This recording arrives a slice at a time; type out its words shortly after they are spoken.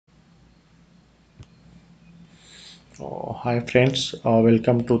Hi friends,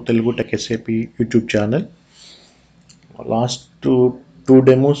 welcome to Telugu Tech SAP YouTube channel. Last two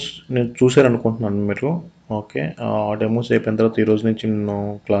demos నేను చూశారనుకుంటున్నాను మీరు. Okay, ఆ demos అయిపోయిన తర్వాత ఈరోజు నుంచి నేను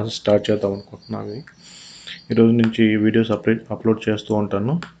క్లాసెస్ స్టార్ట్ చేద్దాం అనుకుంటున్నాను. ఈరోజు నుంచి వీడియోస్ అప్లోడ్ చేస్తూ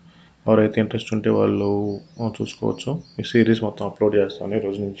ఉంటాను. ఎవరైతే ఇంట్రెస్ట్ ఉంటే వాళ్ళు చూసుకోవచ్చు. ఈ సిరీస్ మొత్తం అప్లోడ్ చేస్తాను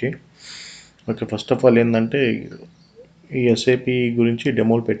ఈరోజు నుంచి. ఓకే, ఫస్ట్ ఆఫ్ ఆల్ ఏంటంటే ఈ ఎస్ఏపి గురించి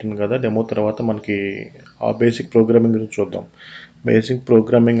డెమోలు పెట్టింది కదా, డెమో తర్వాత మనకి ఆ బేసిక్ ప్రోగ్రామింగ్ గురించి చూద్దాం. బేసిక్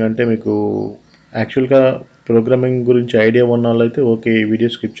ప్రోగ్రామింగ్ అంటే మీకు యాక్చువల్గా ప్రోగ్రామింగ్ గురించి ఐడియా ఉన్న వాళ్ళైతే ఓకే ఈ వీడియో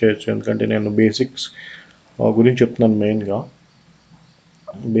స్కిప్ చేయొచ్చు, ఎందుకంటే నేను బేసిక్స్ గురించి చెప్తున్నాను. మెయిన్గా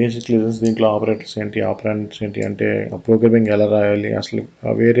బేసిక్ లెసన్స్, దీంట్లో ఆపరేటర్స్ ఏంటి అంటే ప్రోగ్రామింగ్ ఎలా రాయాలి, అసలు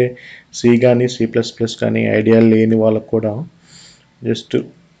వేరే సి కానీ C++ కానీ ఐడియా లేని వాళ్ళకు కూడా జస్ట్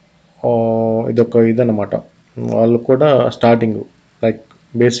ఇదన్నమాట. వాళ్ళు కూడా స్టార్టింగ్ లైక్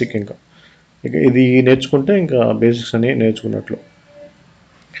బేసిక్, ఇంకా ఇక ఇది నేర్చుకుంటే ఇంకా బేసిక్స్ అని నేర్చుకున్నట్లు.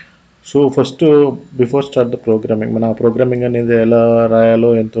 So first before start the programming, మన ప్రోగ్రామింగ్ అనేది ఎలా రాయాలో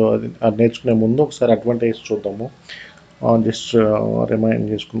ఎంతో అది నేర్చుకునే ముందు ఒకసారి అడ్వాంటేజ్ చూద్దాము. జస్ట్ రిమైండ్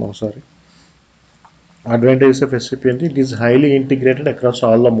చేసుకుందాం ఒకసారి. అడ్వాంటేజెస్ ఆఫ్ ఎస్ఏపి అంటే it is highly integrated across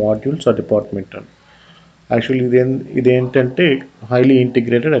all the modules are department. Actually ఇదేంటంటే highly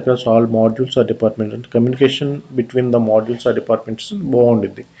integrated across all modules are departments, అంటే communication between the modules are departments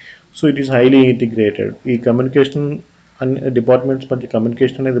బాగుంటుంది. So it is highly integrated. ఈ communication అన్ని departments మధ్య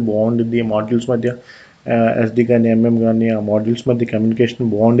communication అనేది బాగుంటుంది. Modules మధ్య SD కానీ ఎంఎం కానీ ఆ మాడ్యూల్స్ మధ్య కమ్యూనికేషన్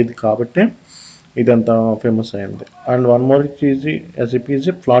బాగుండేది కాబట్టే ఇదంతా ఫేమస్ అయింది. And one more easy SAP is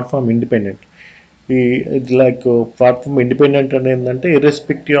platform independent. ఈ ఇది లైక్ ప్లాట్ఫామ్ ఇండిపెండెంట్ అనేది ఏంటంటే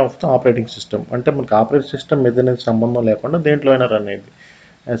irrespective of the operating system, అంటే మనకి ఆపరేటింగ్ సిస్టమ్ మీద అనేది సంబంధం లేకుండా దేంట్లో అయినా రన్ అయ్యింది.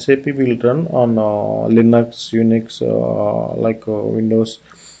 SAP will run on Linux, Unix, like Windows,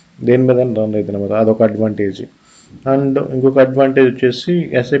 దేని మీద రన్ అవుతుంది అనమాట. అదొక అడ్వాంటేజ్. అండ్ ఇంకొక అడ్వాంటేజ్ వచ్చేసి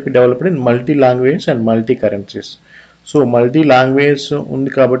SAP developed in multi language and multi currencies. So multi language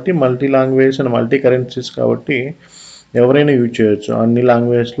ఉంది కాబట్టి, multi language and multi currencies కాబట్టి ఎవరైనా యూజ్ చేయొచ్చు. అన్ని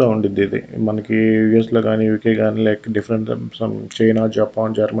లాంగ్వేజ్లో ఉండిద్ది ఇది. మనకి యూఎస్లో కానీ యూకే కానీ like different China,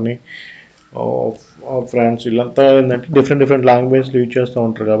 Japan, Germany, France, వీళ్ళంతా ఏంటంటే డిఫరెంట్ లాంగ్వేజ్లు యూజ్ చేస్తూ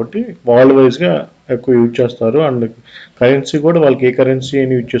ఉంటారు కాబట్టి వరల్డ్ వైజ్గా ఎక్కువ యూజ్ చేస్తారు. అండ్ కరెన్సీ కూడా వాళ్ళకి ఏ కరెన్సీ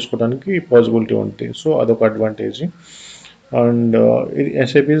అని యూజ్ చేసుకోవడానికి పాసిబిలిటీ ఉంటుంది. సో అదొక advantage. And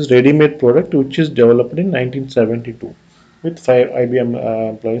SAP is readymade product which is developed in 1972 with 5 IBM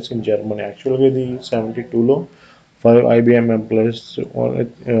employees in Germany. యాక్చువల్గా ఇది 72లో 5 IBM ఎంప్లాయీస్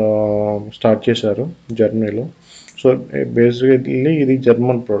స్టార్ట్ చేశారు జర్మనీలో. సో బేసికలీ ఇది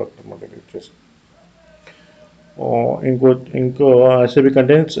జర్మన్ ప్రోడక్ట్ అన్నమాట. ఇది వచ్చేసి ఇంకో SAP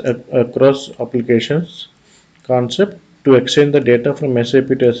contains across applications concept to exchange the data from SAP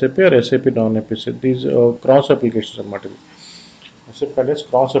to SAP or SAP non-SAP. These cross applications అన్నమాట. ఇది SAP contains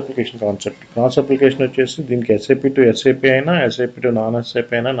cross application concept. Cross application వచ్చేసి దీనికి SAP to SAP అయినా, SAP to non SAP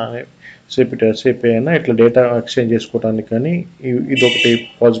అయినా, non SAP to SAP అయినా ఇట్లా data exchange చేసుకోవడానికి కానీ ఇదొకటి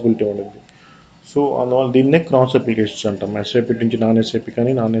పాసిబిలిటీ ఉండదు. సో అందువల్ల దీన్నే క్రాస్ అప్లికేషన్స్ అంటాం. ఎస్ఐపి నుంచి నాన్ ఎస్ఐపి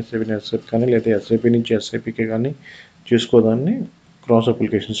కానీ, నాన్ ఎస్ఐపి ఎస్ఐపి కానీ, లేదా ఎస్ఐపి నుంచి ఎస్ఐపికి కానీ చేసుకోదాన్ని క్రాస్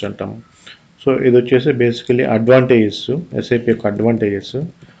అప్లికేషన్స్ అంటాము. సో ఇది వచ్చేసి బేసికలీ అడ్వాంటేజెస్, ఎస్ఐపి యొక్క అడ్వాంటేజెస్.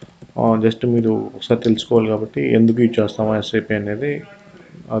 జస్ట్ మీరు ఒకసారి తెలుసుకోవాలి కాబట్టి ఎందుకు యూజ్ చేస్తామో ఎస్ఐపి అనేది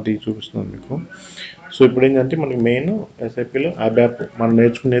అది చూపిస్తున్నాను మీకు. సో ఇప్పుడు ఏంటంటే మనకి మెయిన్ ఎస్ఐపిలో అబాప్ మనం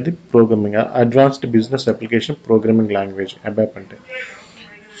నేర్చుకునేది programming, advanced business application programming language అబాప్ అంటే.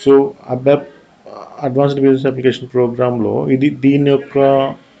 సో అబాప్ అడ్వాన్స్డ్ బిజినెస్ అప్లికేషన్ ప్రోగ్రాంలో దీని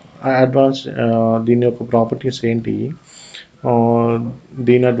యొక్క ప్రాపర్టీస్ ఏంటి,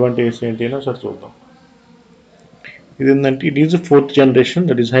 దీని అడ్వాంటేజెస్ ఏంటి అని ఒకసారి చూద్దాం. ఇది ఏంటంటే it is 4th generation,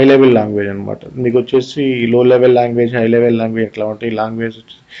 that is high level language అనమాట. మీకు వచ్చేసి లో level language, high level language ఎట్లా ఉంటాయి. లాంగ్వేజ్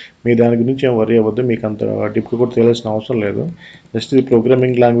మీ దాని గురించి ఏం వరీ అవ్వద్దు, మీకు అంత డిప్గా కూడా తెలియాల్సిన అవసరం లేదు. జస్ట్ ఇది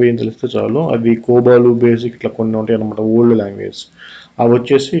ప్రోగ్రామింగ్ లాంగ్వేజ్ తెలిస్తే చాలు. అవి కోబాలు, బేసిక్ ఇట్లా కొన్ని ఉంటాయి అనమాట, ఓల్డ్ లాంగ్వేజ్. అవి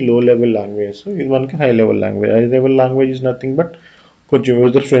వచ్చేసి లో లెవెల్ లాంగ్వేజ్. ఇది మనకి high level language. High level language is nothing but కొంచెం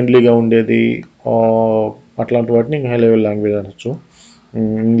యూజర్ ఫ్రెండ్లీగా ఉండేది, అట్లాంటి వాటిని హై లెవెల్ లాంగ్వేజ్ అనొచ్చు,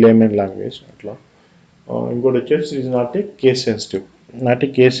 లేమన్ లాంగ్వేజ్ అట్లా. ఇంకోటి వచ్చేసి ఇది not a case sensitive. Not a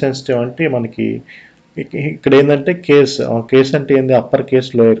case sensitive అంటే మనకి ఇక్కడ ఏంటంటే కేస్ అంటే ఏంది, upper case,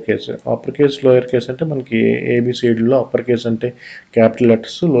 lower case. Upper case, lower case అంటే మనకి ఏబిసిడీలో అప్పర్ కేస్ అంటే క్యాపిటల్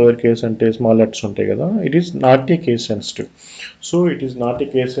లెటర్స్, లోయర్ కేస్ అంటే స్మాల్ లెటర్స్ ఉంటాయి కదా. It is not a case sensitive. So it is not a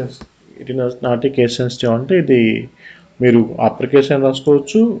case not a case sensitive అంటే ఇది మీరు upper case అని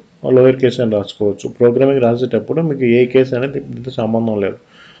రాసుకోవచ్చు, లోయర్ కేస్ అని రాసుకోవచ్చు. ప్రోగ్రామింగ్ రాసేటప్పుడు మీకు ఏ కేస్ అనేది దీంతో సంబంధం లేదు.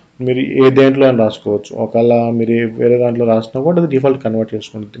 మీరు ఏ దేంట్లో అని రాసుకోవచ్చు. ఒకవేళ మీరు వేరే దాంట్లో రాసినా కూడా అది డిఫాల్ట్ కన్వర్ట్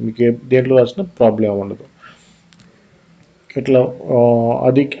చేసుకుంటుంది. మీకు ఏ దేంట్లో రాసినా ప్రాబ్లం ఉండదు. ఇట్లా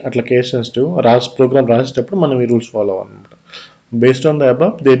అది అట్లా కేస్ సెన్సిటివ్ ప్రోగ్రామ్ రాసేటప్పుడు మనం ఈ రూల్స్ ఫాలో అవ్వాలన్నమాట. Based on the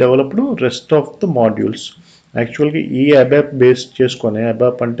అబాప్ they developed rest of the modules. యాక్చువల్గా ఈ అబాప్ బేస్ చేసుకొని,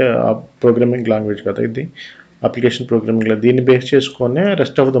 అబాప్ అంటే ప్రోగ్రామింగ్ లాంగ్వేజ్ కదా ఇది, అప్లికేషన్ ప్రోగ్రామింగ్, దీన్ని బేస్ చేసుకొని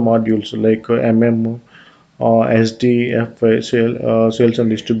rest of the modules like MM, ఎస్డిఎఫ్ఐ, sales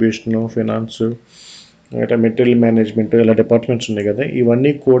and distribution, finance, అంటే మెటీరియల్ మేనేజ్మెంట్, ఇలా డిపార్ట్మెంట్స్ ఉన్నాయి కదా,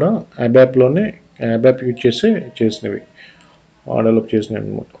 ఇవన్నీ కూడా అబాప్లోనే అబాప్ యూజ్ చేసినవి డెవలప్ చేసినవి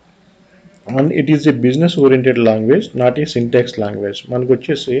అనమాట. And it is a business oriented language, not a syntax language. మనకు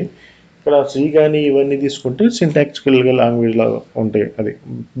వచ్చేసి ఇక్కడ సి కానీ ఇవన్నీ తీసుకుంటే సింటాక్సికల్గా లాంగ్వేజ్ లాగా ఉంటాయి, అది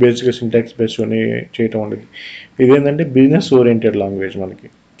బేసిక్గా సింటాక్స్ బేస్ అని చేయటం ఉండేది. ఇదేంటంటే బిజినెస్ ఓరియంటెడ్ లాంగ్వేజ్ మనకి.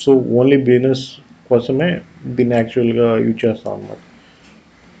 సో ఓన్లీ బిజినెస్ కోసమే దీన్ని యాక్చువల్గా యూజ్ చేస్తాం అనమాట.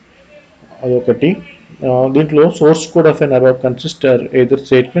 అదొకటి. దీంట్లో source code of N అబాప్ consist either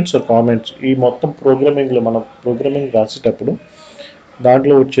statements are comments. ఈ మొత్తం ప్రోగ్రామింగ్లో మనం ప్రోగ్రామింగ్ రాసేటప్పుడు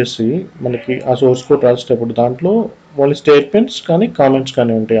దాంట్లో వచ్చేసి మనకి ఆ సోర్స్ కోడ్ రాసేటప్పుడు దాంట్లో ఓన్లీ స్టేట్మెంట్స్ కానీ కామెంట్స్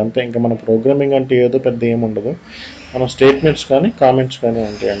కానీ ఉంటాయి అంతే. ఇంకా మన ప్రోగ్రామింగ్ అంటే ఏదో పెద్ద ఏమి ఉండదు, మన స్టేట్మెంట్స్ కానీ కామెంట్స్ కానీ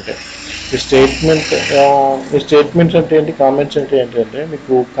ఉంటాయి అంటే. ఈ స్టేట్మెంట్స్ అంటే ఏంటి, కామెంట్స్ అంటే ఏంటంటే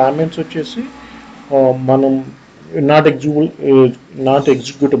మీకు కామెంట్స్ వచ్చేసి మనం నాట్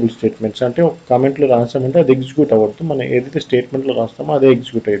ఎగ్జిక్యూటబుల్ స్టేట్మెంట్స్. అంటే ఒక కామెంట్లో రాసామంటే అది ఎగ్జిక్యూట్ అవ్వద్దు, మనం ఏదైతే స్టేట్మెంట్లో రాస్తామో అదే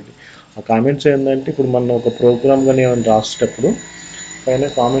ఎగ్జిక్యూట్ అయ్యింది. ఆ కామెంట్స్ ఏంటంటే ఇప్పుడు మనం ఒక ప్రోగ్రామ్ కానీ ఏమైనా రాసేటప్పుడు పైన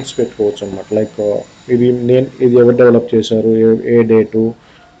కామెంట్స్ పెట్టుకోవచ్చు అనమాట. లైక్ ఇది ఎవరు డెవలప్ చేశారు, ఏ డేటు,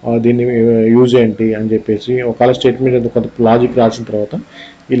 దీన్ని యూజ్ ఏంటి అని చెప్పేసి ఒకవేళ స్టేట్మెంట్ ఏదో కొంత లాజిక్ రాసిన తర్వాత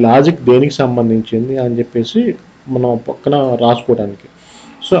ఈ లాజిక్ దేనికి సంబంధించింది అని చెప్పేసి మనం పక్కన రాసుకోవడానికి.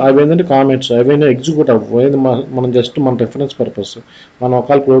 సో అవి ఏంటంటే కామెంట్స్, అవైనా ఎగ్జిక్యూట్ అవ్వదు, మనం జస్ట్ మన రెఫరెన్స్ పర్పస్. మనం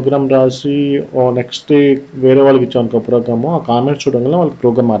ఒకవేళ ప్రోగ్రామ్ రాసి నెక్స్ట్ వేరే వాళ్ళకి ఇచ్చాం అనుకో ప్రోగ్రాము, ఆ కామెంట్స్ చూడడం వల్ల వాళ్ళకి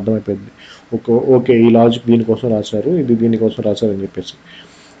ప్రోగ్రామ్ అర్థమైపోయింది. ఓకే ఈ లాజిక్ దీనికోసం రాశారు, ఇది దీనికోసం రాశారు అని చెప్పేసి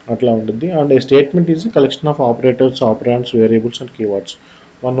అట్లా ఉంటుంది. And statement is collection of operators, operands, variables and keywords.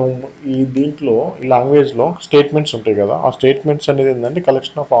 మనం దీంట్లో ఈ లాంగ్వేజ్లో స్టేట్మెంట్స్ ఉంటాయి కదా, ఆ స్టేట్మెంట్స్ అనేది ఏంటంటే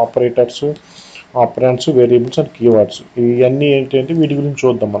collection of operators, operands, variables and keywords. ఇవన్నీ ఏంటంటే వీటి గురించి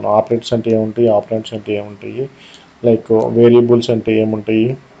చూద్దాం మనం. ఆపరేటర్స్ అంటే ఏముంటాయి, ఆపరాండ్స్ అంటే ఏముంటాయి, లైక్ వేరియబుల్స్ అంటే ఏముంటాయి,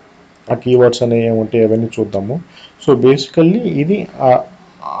 ఆ కీవర్డ్స్ అనేవి ఏముంటాయి, అవన్నీ చూద్దాము. సో బేసికల్లీ ఇది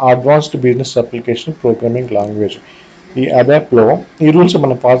advanced business application programming language. ఈ అబాప్లో ఈ రూల్స్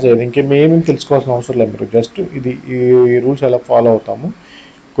మనం పాస్ అయ్యేది ఇంకేమేమి తెలుసుకోవాల్సిన అవసరం లేదు. మీరు జస్ట్ ఈ రూల్స్ ఎలా ఫాలో అవుతాము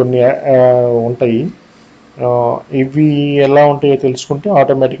కొన్ని ఉంటాయి, ఇవి ఎలా ఉంటాయో తెలుసుకుంటే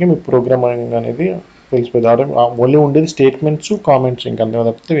ఆటోమేటిక్గా మీ ప్రోగ్రామింగ్ అనేది తెలిసిపోయింది. ఓన్లీ ఉండేది స్టేట్మెంట్స్, కామెంట్స్, ఇంకా అంతే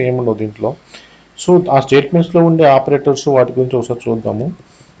తప్పితే ఏముండవు దీంట్లో. సో ఆ స్టేట్మెంట్స్లో ఉండే ఆపరేటర్స్ వాటి గురించి ఒకసారి చూద్దాము.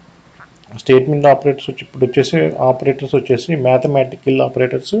 స్టేట్మెంట్ ఆపరేటర్స్ ఆపరేటర్స్ వచ్చేసి mathematical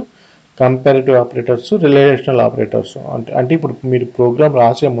operators, comparative operators, relational operators. అంటే ఇప్పుడు మీరు ప్రోగ్రామ్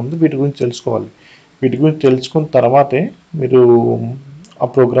రాసే ముందు వీటి గురించి తెలుసుకోవాలి. వీటి గురించి తెలుసుకున్న తర్వాతే మీరు ఆ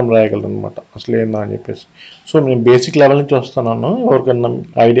ప్రోగ్రామ్ రాయగలరు అనమాట, అసలు ఏందా అని చెప్పేసి. సో నేను బేసిక్ లెవెల్ నుంచి వస్తున్నాను. ఎవరికన్నా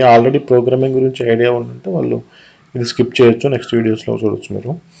ఐడియా ఆల్రెడీ ప్రోగ్రామింగ్ గురించి ఐడియా ఉంటే వాళ్ళు ఇది స్కిప్ చేయొచ్చు, నెక్స్ట్ వీడియోస్లో చూడొచ్చు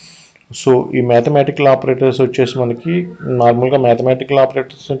మీరు. సో ఈ మ్యాథమెటికల్ ఆపరేటర్స్ వచ్చేసి మనకి నార్మల్గా మ్యాథమెటికల్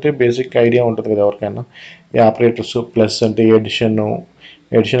ఆపరేటర్స్ అంటే బేసిక్ ఐడియా ఉంటుంది కదా ఎవరికైనా. ఈ ఆపరేటర్స్ ప్లస్ అంటే ఎడిషన్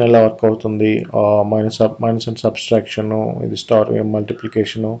ఎలా వర్క్ అవుతుంది, మైనస్ అండ్ సబ్స్ట్రాక్షను, ఇది స్టార్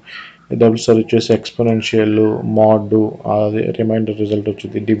మల్టిప్లికేషను, డబుల్ స్టార్ వచ్చేసి ఎక్స్పోనెన్షియల్, మాడ్, అది రిమైండర్ రిజల్ట్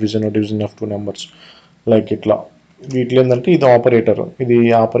వచ్చింది, division of two numbers, like ఇట్లా. వీటిలో ఏంటంటే ఇది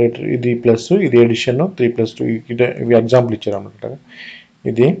ఆపరేటర్, ఇది ప్లస్, ఇది ఎడిషన్, 3+2, ఇవి ఎగ్జాంపుల్ ఇచ్చారు అనమాట.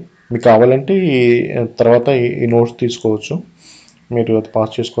 ఇది మీకు కావాలంటే తర్వాత ఈ నోట్స్ తీసుకోవచ్చు, మీరు అది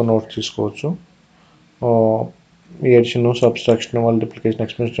పాస్ చేసుకొని నోట్స్ తీసుకోవచ్చు. ఎడిషన్, సబ్స్ట్రాక్షన్, మల్టిప్లికేషన్,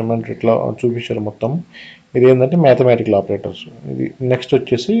 ఎక్స్పెన్షన్ ఇట్లా చూపించారు మొత్తం. ఇది ఏంటంటే మ్యాథమెటికల్ ఆపరేటర్స్. ఇది నెక్స్ట్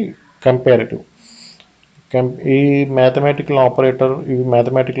వచ్చేసి కంపారిటివ్. ఈ మ్యాథమెటికల్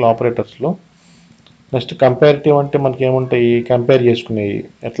ఆపరేటర్స్లో నెక్స్ట్ కంపారిటివ్ అంటే మనకి ఏముంటాయి, కంపేర్ చేసుకునేవి.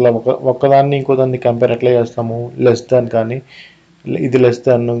 ఎట్లా ఒకదాన్ని ఇంకోదాన్ని కంపేర్ ఎట్లా చేస్తాము, లెస్ దాన్ కానీ, ఇది less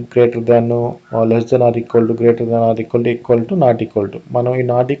than, greater than, less than or equal to, greater than or equal to, not equal to. మనం ఈ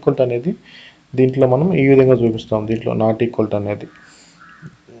నాట్ ఈక్వల్ టు అనేది దీంట్లో మనం ఈ విధంగా చూపిస్తాం. దీంట్లో నాట్ ఈక్వల్ టు అనేది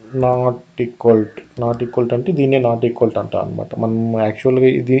నాట్ ఈక్వల్ టు అంటే దీన్నే నాట్ ఈక్వల్ టు అంటాం అనమాట. మనం యాక్చువల్గా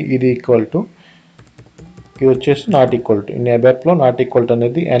ఇది ఈక్వల్ టు, ఇది వచ్చేసి నాట్ ఈక్వల్ టు. ఈ అబాప్లో నాట్ ఈక్వల్ టు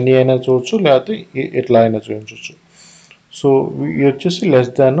అనేది ఎన్ని అయినా చూడొచ్చు, లేకపోతే ఎట్లా అయినా చూపించవచ్చు. సో ఇది వచ్చేసి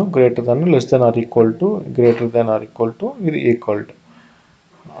less than, greater than, less than or equal to, greater than or equal to, ఇది ఈక్వల్ టు,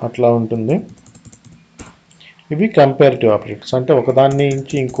 అట్లా ఉంటుంది. ఇవి కంపారిటివ్ ఆపరేటర్స్. అంటే ఒకదాన్ని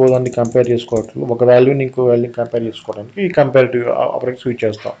నుంచి ఇంకో దాన్ని కంపేర్ చేసుకోవట్లేదు, ఒక వాల్యూని ఇంకో వాల్యూని కంపేర్ చేసుకోవడానికి ఈ కంపారిటివ్ ఆపరేటర్స్ యూజ్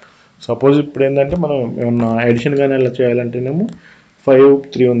చేస్తాం. సపోజ్ ఇప్పుడు ఏంటంటే మనం ఏమన్నా ఎడిషన్ కానీ అలా చేయాలంటేనేమో 5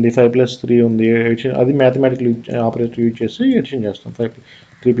 3 ఉంది, 5+3 ఉంది, ఎడిషన్ అది మ్యాథమెటికల్ ఆపరేటర్ యూజ్ చేసి ఎడిషన్ చేస్తాం.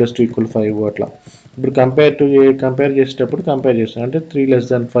 3+2 = 5 అట్లా. ఇప్పుడు కంపేర్ చేసేటప్పుడు కంపేర్ చేస్తాం అంటే 3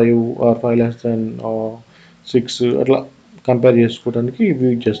 <5 ఆర్ 5 <6 అట్లా కంపేర్ చేసుకోవడానికి ఇవి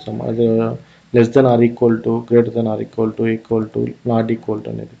యూజ్ చేస్తాం. అది less than or equal to, greater than or equal to, not equal to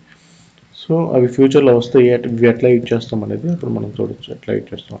అనేది. సో అవి ఫ్యూచర్లో వస్తాయి. ఇవి ఎట్లా యూజ్ చేస్తాం అనేది ఇప్పుడు మనం చూడొచ్చు ఎట్లా యూజ్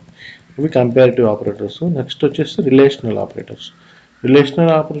చేస్తాం. ఇవి కంపారిటివ్ ఆపరేటర్స్. నెక్స్ట్ వచ్చేసి రిలేషనల్ ఆపరేటర్స్.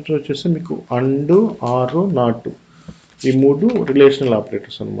 రిలేషనల్ ఆపరేటర్ వచ్చేసి మీకు అండ్, ఆర్, నాట్ ఈ మూడు రిలేషనల్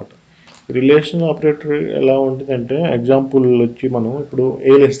ఆపరేటర్స్ అనమాట. రిలేషనల్ ఆపరేటర్ ఎలా ఉంటుందంటే ఎగ్జాంపుల్ వచ్చి మనం ఇప్పుడు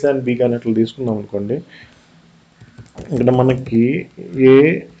A B కానీ అట్లా తీసుకున్నాం అనుకోండి. ఇక్కడ మనకి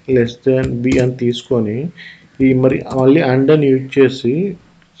A<B అని తీసుకొని ఈ మరి మళ్ళీ అండ్ అని యూజ్ చేసి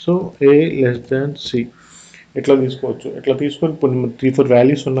సో A<C ఇట్లా తీసుకోవచ్చు. ఇట్లా తీసుకొని కొన్ని 3 4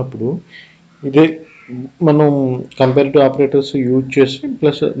 వాల్యూస్ ఉన్నప్పుడు ఇదే మనం కంపారిటివ్ ఆపరేటర్స్ యూజ్ చేసి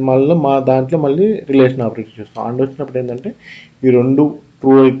ప్లస్ మళ్ళీ దాంట్లో మళ్ళీ రిలేషన్ ఆపరేటర్ చేస్తాం. అండ్ వచ్చినప్పుడు ఏంటంటే ఈ రెండు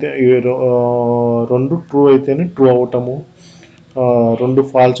ట్రూ అయితే రెండు ట్రూ అయితేనే ట్రూ అవటము, రెండు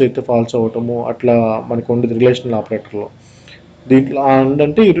ఫాల్స్ అయితే ఫాల్స్ అవ్వటము అట్లా మనకు ఉండేది రిలేషనల్ ఆపరేటర్లో. దీంట్లో అండ్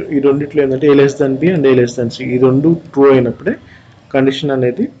అంటే ఈ రెండిట్లో ఏంటంటే A<B అండ్ A<C ఈ రెండు ట్రూ అయినప్పుడే కండిషన్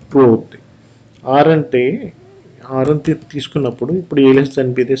అనేది ట్రూ అవుతుంది. ఆర్ అంటే ఆర్ అని తీసుకున్నప్పుడు ఇప్పుడు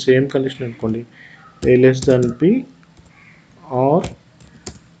A<B అయితే సేమ్ కండిషన్ అనుకోండి. A<B ఆర్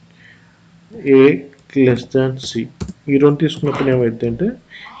A<C ఈ రెండు తీసుకున్నప్పుడు ఏమైంది అంటే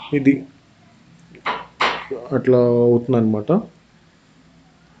ఇది అట్లా అవుతుంది అనమాట.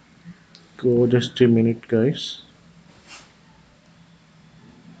 Just a minute guys.